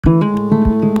I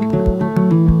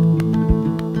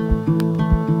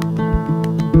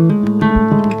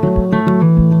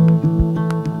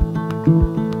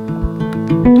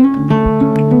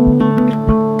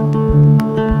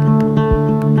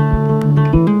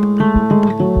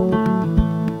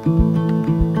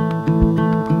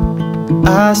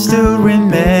still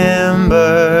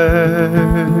remember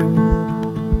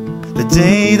the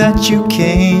day that you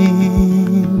came.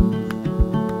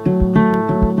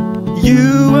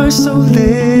 You were so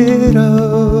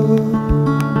little,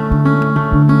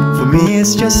 for me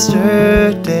it's just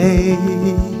a day.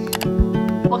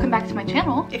 Welcome back to my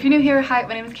channel. If you're new here, hi,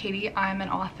 my name is Katie. I'm an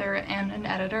author and an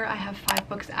editor. I have 5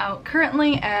 books out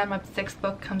currently, and my 6th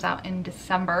book comes out in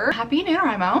December. Happy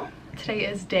NaNoWriMo. Today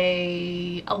is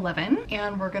day 11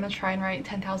 and we're gonna try and write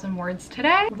 10,000 words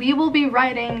today. We will be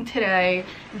writing today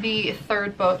the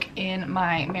 3rd book in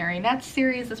my Marionettes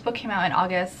series. This book came out in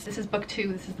August. This is book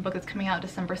 2. This is the book that's coming out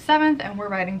December 7th, and we're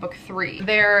writing book 3.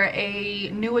 They're a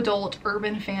new adult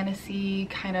urban fantasy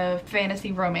kind of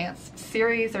fantasy romance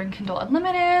series. They're in Kindle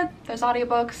Unlimited. There's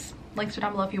audiobooks. Links are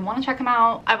down below if you want to check them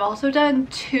out. I've also done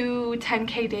 2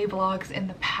 10K day vlogs in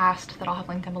the past that I'll have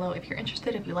linked down below if you're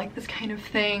interested, if you like this kind of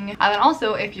thing. And then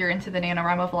also, if you're into the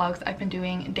NaNoWriMo vlogs, I've been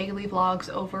doing daily vlogs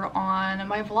over on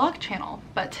my vlog channel.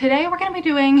 But today we're going to be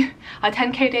doing a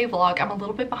 10K day vlog. I'm a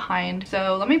little bit behind.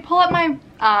 So let me pull up my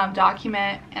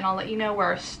document and I'll let you know where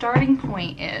our starting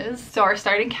point is. So our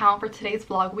starting count for today's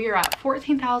vlog, we are at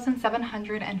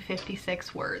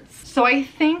 14,756 words. So I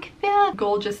think the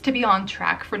goal, just to be on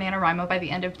track for NaNoWriMo by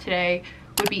the end of today,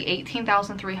 would be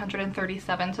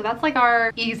 18,337. So that's like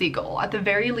our easy goal. At the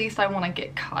very least, I want to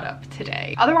get caught up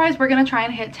today. Otherwise, we're going to try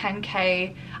and hit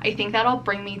 10K. I think that'll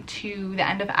bring me to the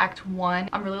end of Act 1.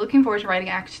 I'm really looking forward to writing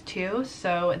Act 2,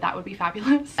 so that would be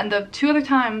fabulous. And the 2 other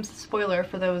times, spoiler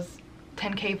for those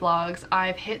 10K vlogs,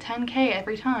 I've hit 10K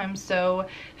every time, so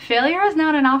failure is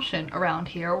not an option around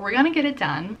here. We're gonna get it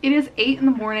done. It is 8 in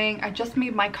the morning. I just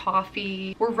made my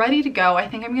coffee. We're ready to go. I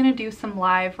think I'm gonna do some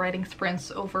live writing sprints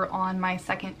over on my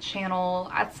 2nd channel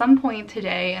at some point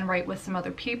today and write with some other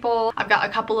people. I've got a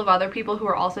couple of other people who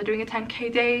are also doing a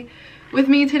 10K day with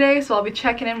me today, so I'll be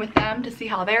checking in with them to see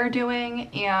how they're doing,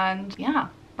 and yeah,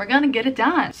 we're gonna get it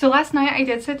done. So last night I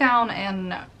did sit down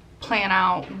and plan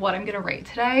out what I'm gonna write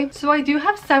today. So I do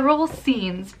have several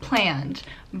scenes planned,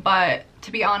 but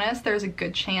to be honest, there's a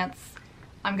good chance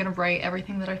I'm gonna write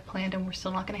everything that I've planned and we're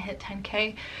still not gonna hit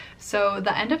 10K. So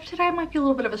the end of today might be a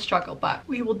little bit of a struggle, but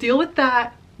we will deal with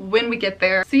that when we get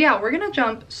there. So yeah, we're gonna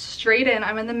jump straight in.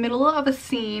 I'm in the middle of a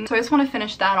scene, so I just want to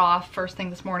finish that off first thing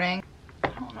this morning. I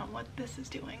don't know what this is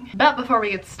doing. But before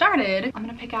we get started, I'm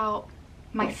gonna pick out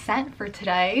my scent for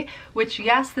today, which,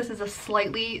 yes, this is a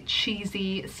slightly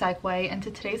cheesy segue into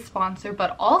today's sponsor,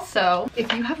 but also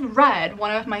if you have read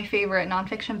one of my favorite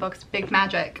nonfiction books, Big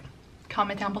Magic,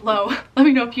 comment down below. Let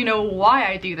me know if you know why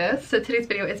I do this. So today's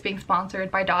video is being sponsored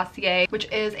by Dossier,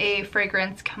 which is a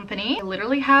fragrance company. I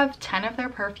literally have 10 of their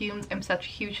perfumes. I'm such a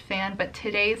huge fan, but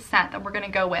today's scent that we're gonna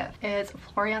go with is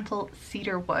Floriental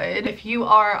Cedarwood. If you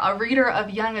are a reader of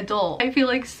young adult, I feel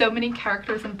like so many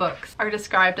characters in books are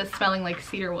described as smelling like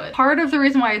cedarwood. Part of the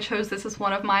reason why I chose this as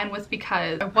one of mine was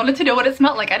because I wanted to know what it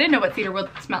smelled like. I didn't know what cedarwood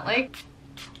smelled like.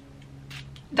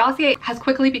 Dossier has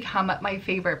quickly become my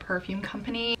favorite perfume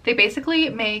company. They basically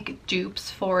make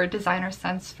dupes for designer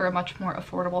scents for a much more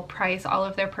affordable price. All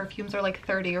of their perfumes are like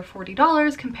 $30 or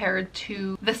 $40 compared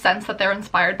to the scents that they're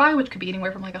inspired by, which could be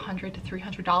anywhere from like $100 to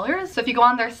 $300. So if you go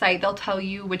on their site, they'll tell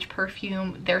you which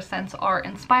perfume their scents are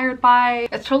inspired by.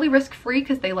 It's totally risk-free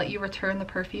because they let you return the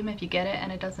perfume if you get it and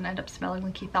it doesn't end up smelling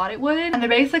like you thought it would. And they're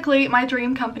basically my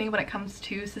dream company when it comes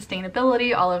to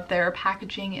sustainability. All of their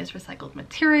packaging is recycled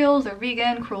materials, they're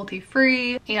vegan,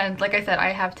 cruelty-free, and like I said,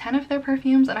 I have 10 of their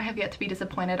perfumes and I have yet to be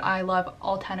disappointed. I love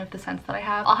all 10 of the scents that I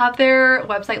have. I'll have their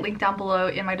website linked down below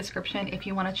in my description if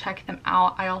you want to check them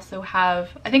out. I also have,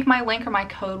 I think my link or my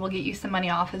code will get you some money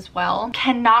off as well.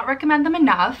 Cannot recommend them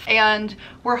enough, and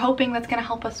we're hoping that's going to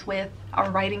help us with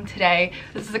our writing today.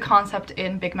 This is a concept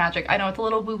in Big Magic. I know it's a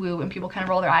little woo-woo and people kind of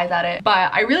roll their eyes at it,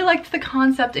 but I really liked the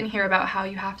concept in here about how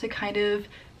you have to kind of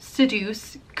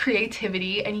seduce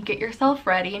creativity and you get yourself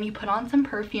ready and you put on some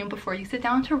perfume before you sit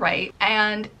down to write,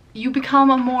 and you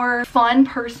become a more fun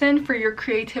person for your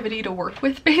creativity to work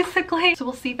with, basically. So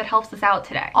we'll see if it helps us out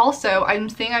today. Also, I'm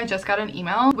seeing I just got an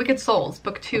email. Wicked Souls,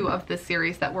 book 2 of this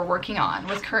series that we're working on,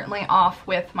 was currently off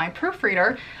with my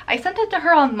proofreader. I sent it to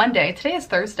her on Monday. Today is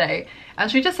Thursday, and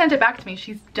she just sent it back to me.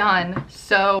 She's done.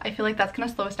 So I feel like that's gonna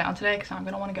slow us down today because I'm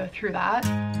gonna want to go through that.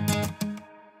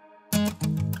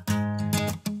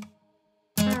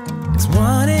 It's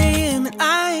 1 AM and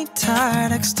I ain't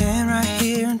tired. I can stand right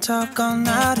here and talk all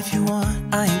night if you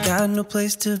want. I ain't got no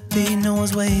place to be, no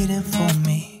one's waiting for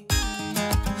me.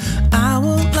 I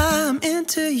won't lie, I'm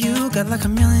into you. Got like a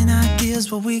million ideas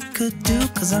what we could do.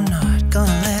 Cause I'm not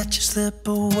gonna let you slip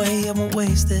away, I won't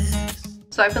waste this.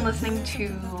 So I've been listening to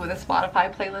the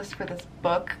Spotify playlist for this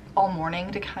book all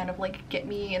morning to kind of like get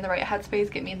me in the right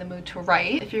headspace, get me in the mood to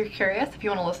write. If you're curious, if you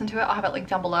want to listen to it, I'll have it linked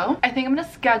down below. I think I'm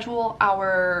gonna schedule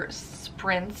our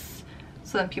sprints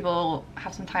so then people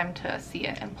have some time to see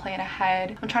it and plan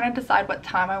ahead. I'm trying to decide what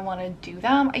time I want to do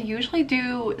them. I usually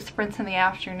do sprints in the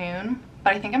afternoon,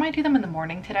 but I think I might do them in the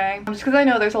morning today. Just because I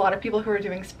know there's a lot of people who are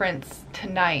doing sprints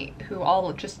tonight who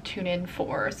I'll just tune in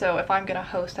for. So if I'm gonna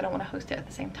host, I don't want to host it at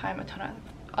the same time a ton of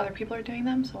other people are doing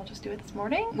them, so I'll just do it this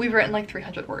morning. We've written like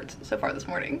 300 words so far this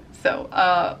morning,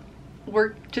 so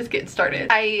we're just getting started.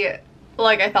 I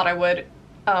thought I would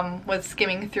was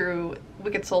skimming through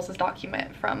Wicked Souls'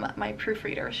 document from my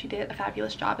proofreader. She did a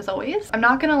fabulous job as always. I'm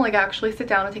not gonna like actually sit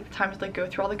down and take the time to like go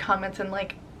through all the comments and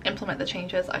like implement the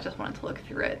changes. I just wanted to look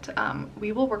through it.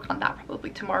 We will work on that probably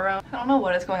tomorrow. I don't know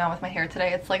what is going on with my hair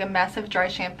today. It's like a mess of dry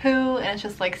shampoo and it's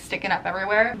just like sticking up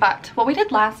everywhere. But what we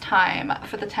did last time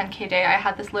for the 10K day, I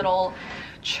had this little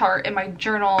chart in my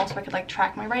journal so I could like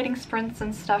track my writing sprints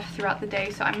and stuff throughout the day.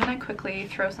 So I'm gonna quickly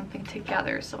throw something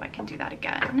together so I can do that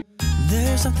again.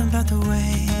 There's something about the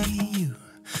way you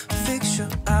fix your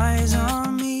eyes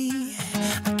on me.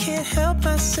 I can't help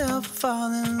myself,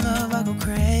 fall in love, I go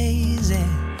crazy.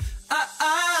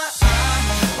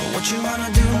 What you wanna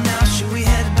do now? Should we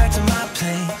head back to my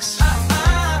place?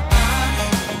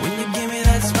 When you give me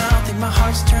that smile, think my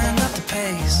heart's turned up the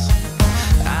pace.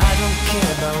 I don't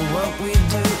care about what we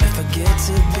do if I get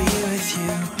to be with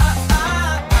you.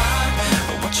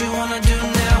 What you wanna do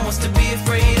now? What's to be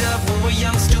afraid of when we're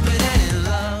young, stupid, and in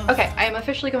love? Okay, I am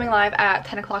officially going live at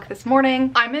 10 o'clock this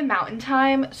morning. I'm in Mountain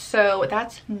Time, so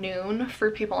that's noon for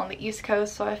people on the East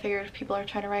Coast. So I figured if people are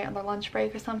trying to write on their lunch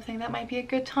break or something, that might be a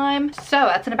good time. So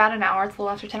that's in about an hour. It's a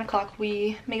little after 10 o'clock.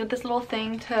 We made this little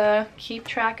thing to keep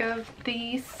track of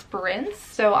the sprints.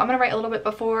 So I'm gonna write a little bit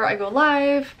before I go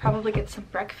live, probably get some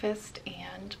breakfast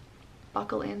and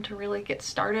buckle in to really get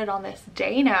started on this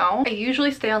day now. I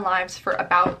usually stay on lives for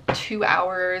about 2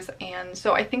 hours, and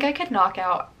so I think I could knock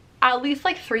out at least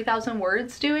like 3,000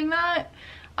 words doing that,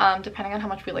 depending on how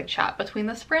much we like chat between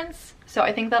the sprints. So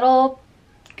I think that'll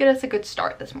get us a good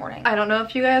start this morning. I don't know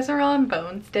if you guys are on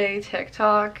Bones Day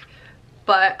TikTok,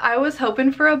 but I was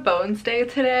hoping for a Bones Day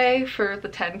today for the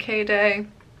 10K day.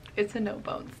 It's a no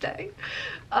bones day.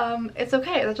 It's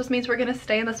okay, that just means we're gonna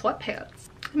stay in the sweatpants.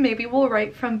 Maybe we'll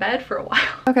write from bed for a while.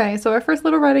 Okay, so our first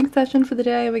little writing session for the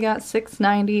day, we got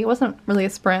 690. It wasn't really a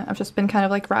sprint. I've just been kind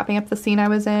of like wrapping up the scene I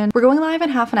was in. We're going live in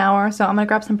half an hour, so I'm gonna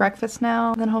grab some breakfast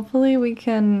now. Then hopefully we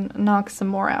can knock some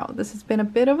more out. This has been a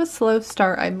bit of a slow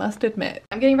start, I must admit.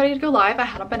 I'm getting ready to go live. I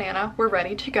had a banana. We're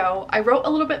ready to go. I wrote a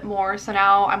little bit more, so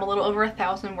now I'm a little over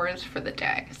 1,000 words for the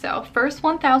day. So first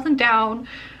 1,000 down,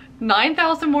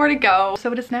 9,000 more to go.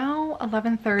 So it is now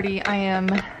 11:30. I am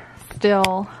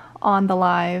still on the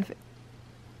live.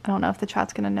 I don't know if the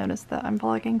chat's gonna notice that I'm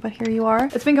vlogging, but here you are.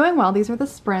 It's been going well. These are the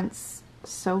sprints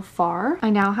so far.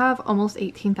 I now have almost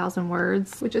 18,000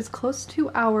 words, which is close to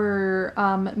our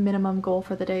minimum goal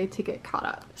for the day to get caught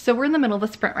up. So we're in the middle of the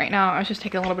sprint right now. I was just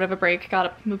taking a little bit of a break,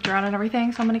 got moved around and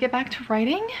everything, so I'm gonna get back to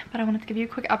writing, but I wanted to give you a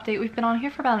quick update. We've been on here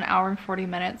for about an hour and 40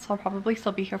 minutes, so I'll probably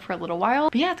still be here for a little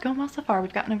while. But yeah, it's going well so far.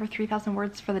 We've gotten over 3,000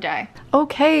 words for the day.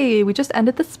 Okay, we just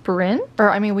ended the sprint, or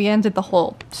I mean, we ended the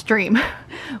whole stream.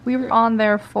 We were on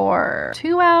there for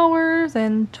 2 hours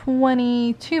and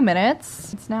 22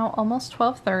 minutes. It's now almost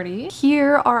 12:30.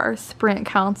 Here are our sprint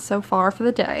counts so far for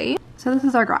the day. So this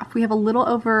is our graph. We have a little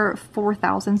over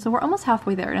 4,000, so we're almost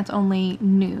halfway there and it's only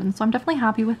noon. So I'm definitely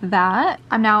happy with that.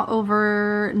 I'm now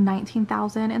over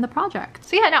 19,000 in the project.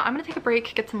 So yeah, now I'm gonna take a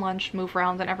break, get some lunch, move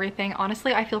around and everything.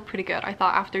 Honestly, I feel pretty good. I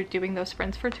thought after doing those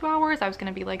sprints for 2 hours, I was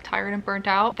gonna be like tired and burnt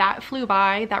out. That flew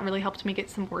by. That really helped me get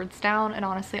some words down. And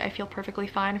honestly, I feel perfectly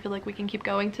fine. I feel like we can keep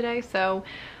going today. So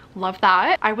love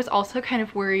that. I was also kind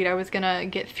of worried I was gonna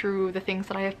get through the things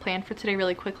that I have planned for today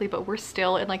really quickly, but we're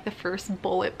still in like the first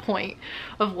bullet point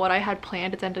of what I had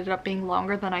planned. It's ended up being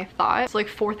longer than I thought. It's like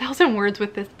 4,000 words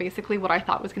with this, basically what I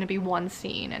thought was gonna be one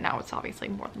scene, and now it's obviously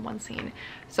more than one scene.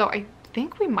 So I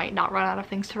think we might not run out of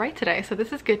things to write today, so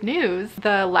this is good news.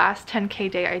 The last 10K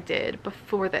day I did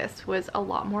before this was a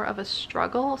lot more of a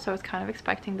struggle, so I was kind of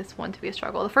expecting this one to be a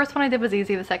struggle. The first one I did was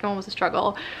easy, the second one was a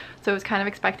struggle, so I was kind of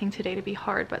expecting today to be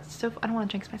hard, but so I don't want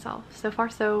to jinx myself. So far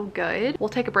so good. We'll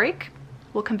take a break.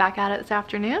 We'll come back at it this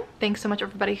afternoon. Thanks so much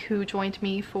everybody who joined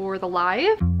me for the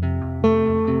live.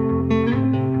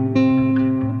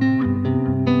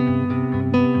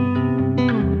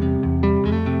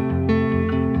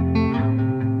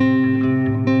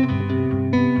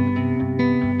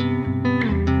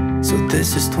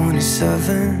 this is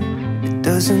 27. It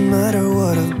doesn't matter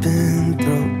what I've been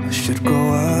through. I should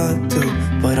grow up too,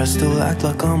 but I still act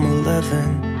like I'm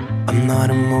 11. I'm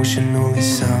not emotionally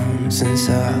sound since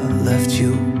I left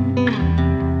you.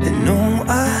 And no,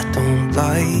 I don't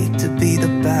like to be the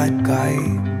bad guy.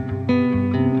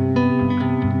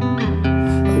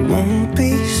 I won't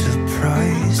be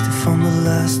surprised if I'm the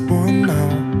last one now.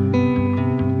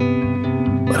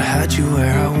 But I had you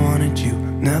where I wanted you,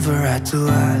 never had to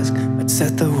ask. I'd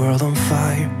set the world on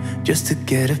fire just to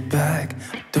get it back.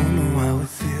 I don't know how it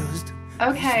feels to...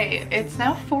 Okay, it's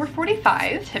now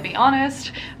 4:45, to be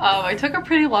honest. I took a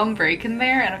pretty long break in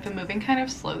there and I've been moving kind of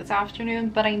slow this afternoon,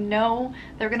 but I know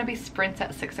there are going to be sprints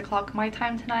at 6 o'clock my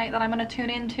time tonight that I'm going to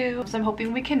tune into. So I'm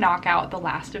hoping we can knock out the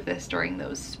last of this during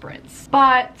those sprints.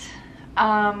 But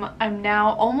I'm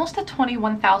now almost at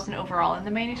 21,000 overall in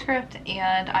the manuscript,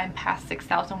 and I'm past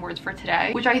 6,000 words for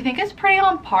today, which I think is pretty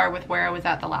on par with where I was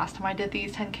at the last time I did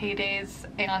these 10K days,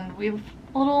 and we've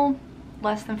a little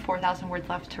less than 4,000 words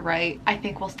left to write. I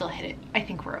think we'll still hit it. I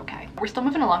think we're okay. We're still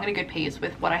moving along at a good pace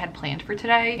with what I had planned for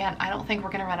today, and I don't think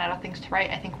we're gonna run out of things to write.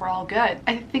 I think we're all good.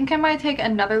 I think I might take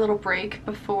another little break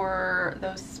before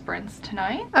those sprints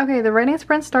tonight. Okay, the writing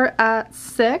sprints start at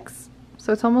 6.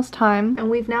 So it's almost time.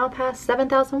 And we've now passed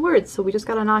 7,000 words, so we just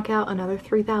gotta knock out another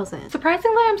 3,000.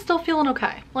 Surprisingly, I'm still feeling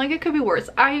okay. Like, it could be worse.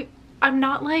 I'm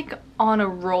not like on a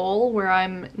roll where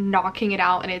I'm knocking it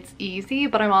out and it's easy,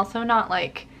 but I'm also not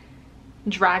like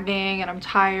dragging and I'm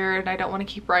tired and I don't want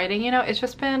to keep writing, you know? It's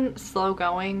just been slow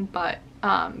going, but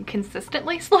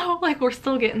consistently slow. Like, we're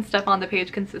still getting stuff on the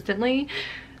page consistently.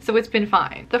 So it's been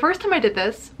fine. The first time I did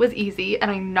this was easy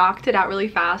and I knocked it out really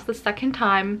fast. The second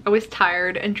time I was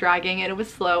tired and dragging and it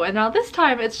was slow. And now this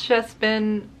time it's just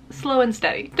been slow and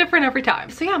steady. Different every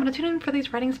time. So yeah, I'm gonna tune in for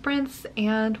these writing sprints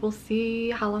and we'll see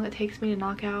how long it takes me to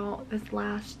knock out this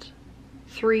last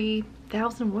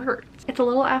 3,000 words. It's a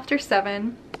little after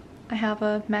 7. I have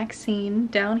a Maxine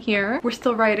down here. We're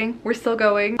still writing, we're still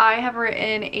going. I have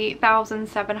written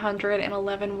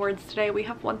 8,711 words today. We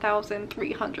have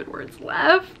 1,300 words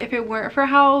left. If it weren't for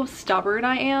how stubborn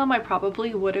I am, I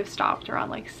probably would have stopped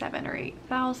around like 7,000 or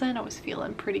 8,000. I was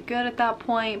feeling pretty good at that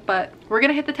point, but we're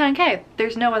gonna hit the 10K.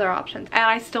 There's no other options. And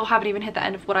I still haven't even hit the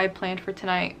end of what I planned for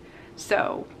tonight.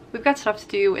 So we've got stuff to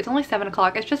do. It's only 7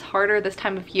 o'clock. It's just harder this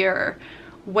time of year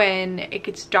when it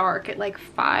gets dark at like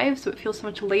 5, so it feels so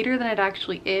much later than it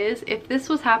actually is. If this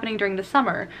was happening during the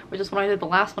summer, which is when I did the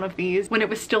last one of these, when it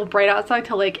was still bright outside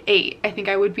till like 8, I think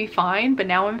I would be fine. But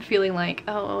now I'm feeling like,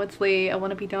 oh, it's late, I want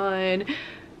to be done.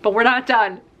 But we're not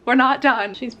done. We're not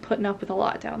done. She's putting up with a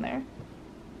lot down there.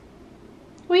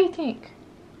 What do you think?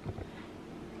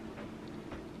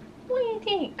 What do you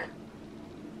think?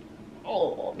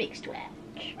 Oh, big stretch.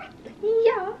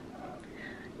 Yeah.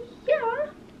 Yeah.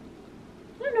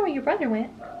 I don't know where your brother went.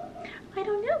 I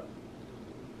don't know.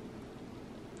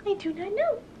 I do not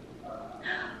know.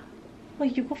 Well,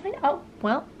 you will find out.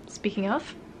 Well, speaking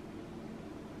of,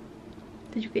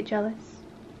 did you get jealous?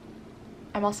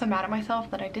 I'm also mad at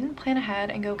myself that I didn't plan ahead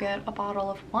and go get a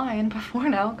bottle of wine before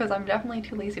now, because I'm definitely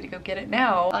too lazy to go get it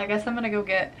now. I guess I'm gonna go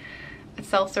get a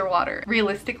seltzer water.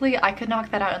 Realistically, I could knock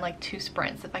that out in like 2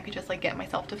 sprints if I could just like get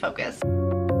myself to focus.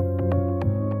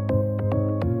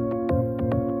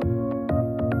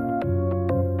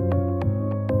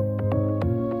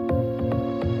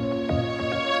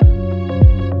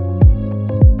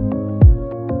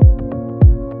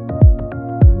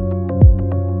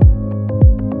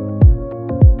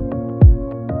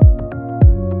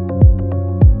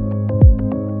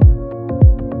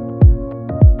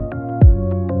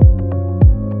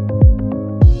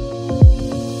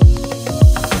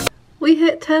 We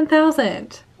hit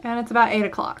 10,000 and it's about 8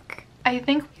 o'clock. I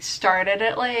think we started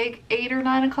at like 8 or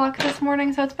 9 o'clock this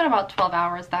morning, so it's been about 12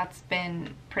 hours. That's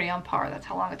been pretty on par. That's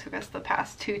how long it took us the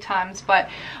past 2 times. But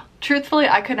truthfully,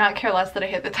 I could not care less that I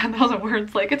hit the 10,000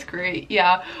 words. Like, it's great,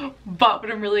 yeah. But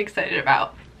what I'm really excited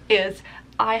about is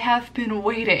I have been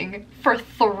waiting for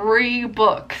 3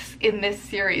 books in this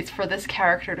series for this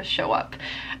character to show up.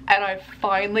 And I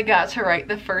finally got to write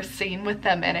the first scene with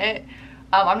them in it.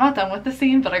 I'm not done with the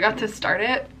scene, but I got to start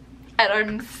it. And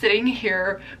I'm sitting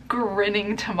here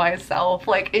grinning to myself,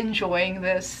 like enjoying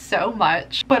this so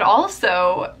much. But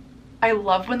also, I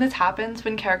love when this happens,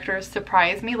 when characters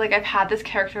surprise me. Like, I've had this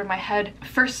character in my head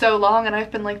for so long and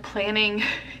I've been like planning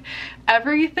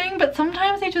everything, but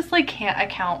sometimes I just like can't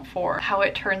account for how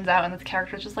it turns out, and this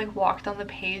character just like walked on the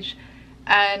page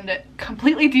and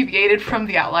completely deviated from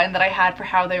the outline that I had for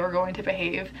how they were going to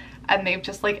behave. And they've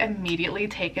just like immediately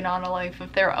taken on a life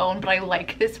of their own, but I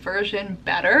like this version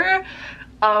better.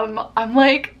 I'm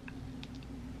like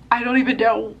I don't even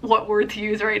know what word to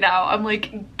use right now. I'm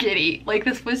like giddy. Like,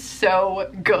 this was so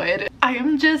good. I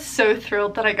am just so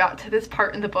thrilled that I got to this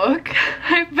part in the book.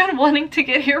 I've been wanting to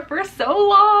get here for so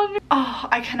long. Oh,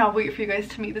 I cannot wait for you guys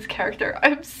to meet this character.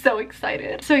 I'm so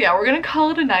excited. So yeah, we're gonna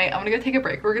call it a night. I'm gonna go take a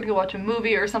break. We're gonna go watch a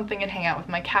movie or something and hang out with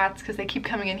my cats because they keep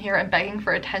coming in here and begging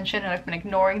for attention and I've been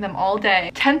ignoring them all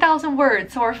day. 10,000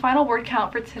 words. So our final word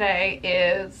count for today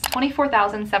is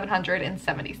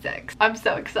 24,776. I'm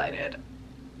so excited.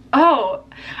 Oh,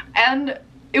 and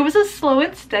it was a slow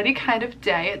and steady kind of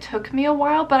day. It took me a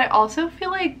while, but I also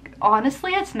feel like,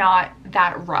 honestly, it's not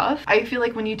that rough. I feel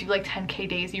like when you do like 10K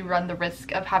days, you run the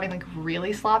risk of having like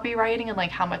really sloppy writing and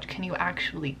like how much can you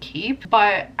actually keep.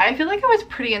 But I feel like I was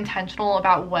pretty intentional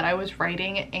about what I was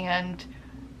writing, and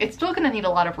it's still gonna need a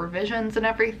lot of revisions and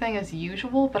everything as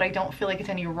usual, but I don't feel like it's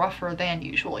any rougher than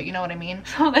usual, you know what I mean?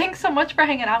 So thanks so much for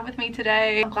hanging out with me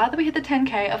today. I'm glad that we hit the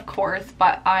 10K, of course,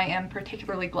 but I am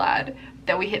particularly glad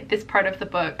that we hit this part of the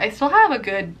book. I still have a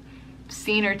good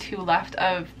scene or two left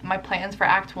of my plans for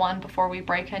Act 1 before we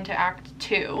break into Act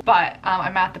 2, but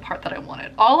I'm at the part that I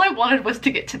wanted. All I wanted was to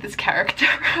get to this character,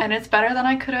 and it's better than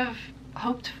I could have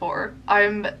hoped for.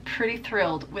 I'm pretty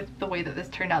thrilled with the way that this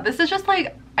turned out. This is just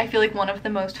like, I feel like one of the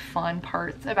most fun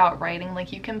parts about writing.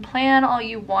 Like, you can plan all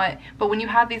you want, but when you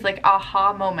have these like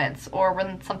aha moments, or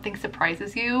when something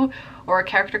surprises you, or a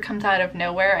character comes out of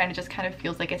nowhere and it just kind of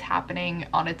feels like it's happening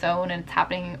on its own and it's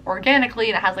happening organically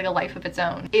and it has like a life of its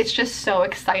own, it's just so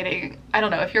exciting. I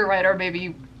don't know if you're a writer, maybe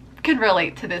you can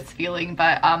relate to this feeling,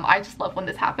 but I just love when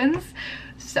this happens.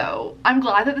 So I'm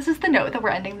glad that this is the note that we're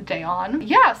ending the day on.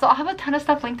 Yeah, so I'll have a ton of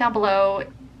stuff linked down below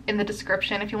in the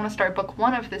description if you want to start book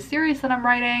 1 of this series that I'm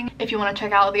writing, if you want to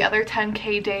check out the other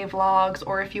 10K day vlogs,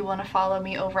 or if you want to follow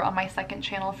me over on my second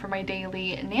channel for my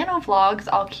daily nano vlogs.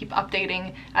 I'll keep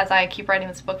updating as I keep writing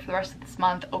this book for the rest of this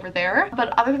month over there.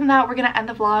 But other than that, we're gonna end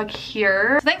the vlog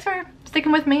here. So thanks for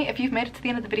sticking with me. If you've made it to the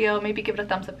end of the video, maybe give it a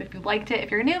thumbs up if you liked it. If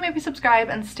you're new, maybe subscribe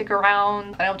and stick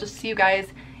around, and I'll just see you guys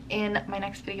in my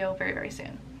next video very, very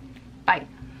soon. Bye.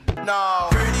 No.